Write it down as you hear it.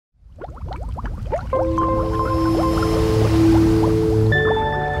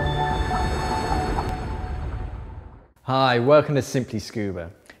Hi, welcome to Simply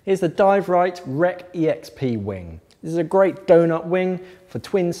Scuba. Here's the Dive Rite Rec EXP wing. This is a great donut wing for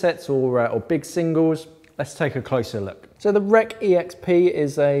twin sets or big singles. Let's take a closer look. So the Rec EXP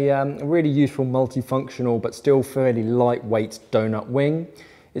is a really useful multifunctional but still fairly lightweight donut wing.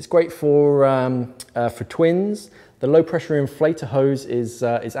 It's great for twins. The low pressure inflator hose is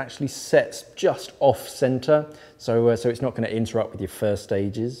actually set just off center, so it's not going to interrupt with your first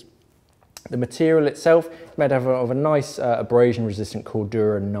stages. The material itself is made of a nice abrasion resistant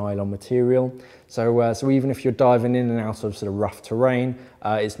Cordura nylon material. So even if you're diving in and out of sort of rough terrain,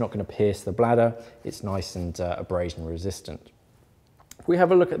 it's not going to pierce the bladder. It's nice and abrasion resistant. If we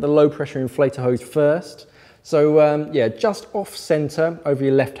have a look at the low pressure inflator hose first. So yeah, just off center over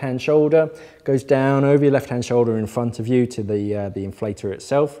your left hand shoulder, goes down over your left hand shoulder in front of you to the inflator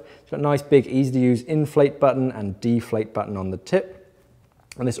itself. It's got a nice big easy to use inflate button and deflate button on the tip.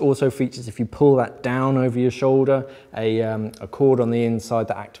 And this also features, if you pull that down over your shoulder, a cord on the inside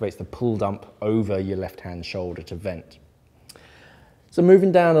that activates the pull dump over your left hand shoulder to vent. So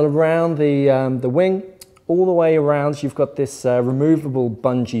moving down around the wing, all the way around, you've got this removable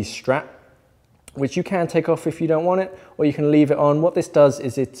bungee strap, which you can take off if you don't want it, or you can leave it on. What this does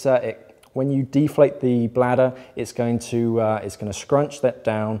is when you deflate the bladder, it's going to scrunch that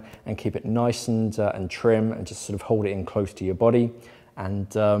down and keep it nice and trim, and just sort of hold it in close to your body. And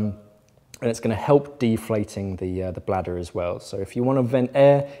it's going to help deflating the bladder as well. So if you want to vent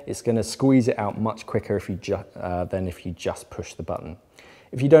air, it's going to squeeze it out much quicker than if you just push the button.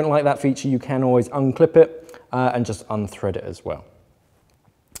 If you don't like that feature, you can always unclip it and just unthread it as well.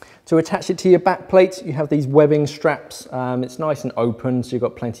 To attach it to your back plate, you have these webbing straps. It's nice and open, so you've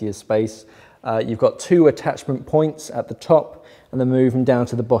got plenty of space. You've got two attachment points at the top, and then moving down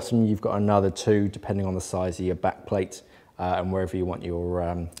to the bottom, you've got another two, depending on the size of your back plate. And wherever you want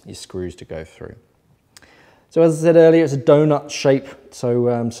your screws to go through. So as I said earlier, it's a donut shape, so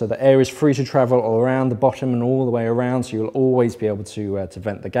the air is free to travel all around the bottom and all the way around, so you'll always be able to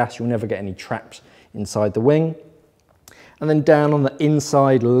vent the gas. You'll never get any trapped inside the wing. And then down on the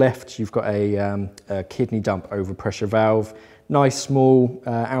inside left, you've got a kidney dump overpressure valve. Nice, small,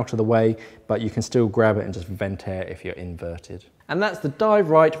 out of the way, but you can still grab it and just vent air if you're inverted. And that's the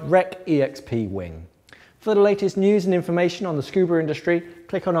Dive Rite Rec EXP wing. For the latest news and information on the scuba industry,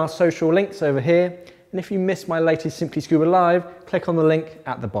 click on our social links over here. And if you missed my latest Simply Scuba Live, click on the link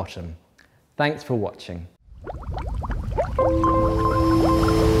at the bottom. Thanks for watching.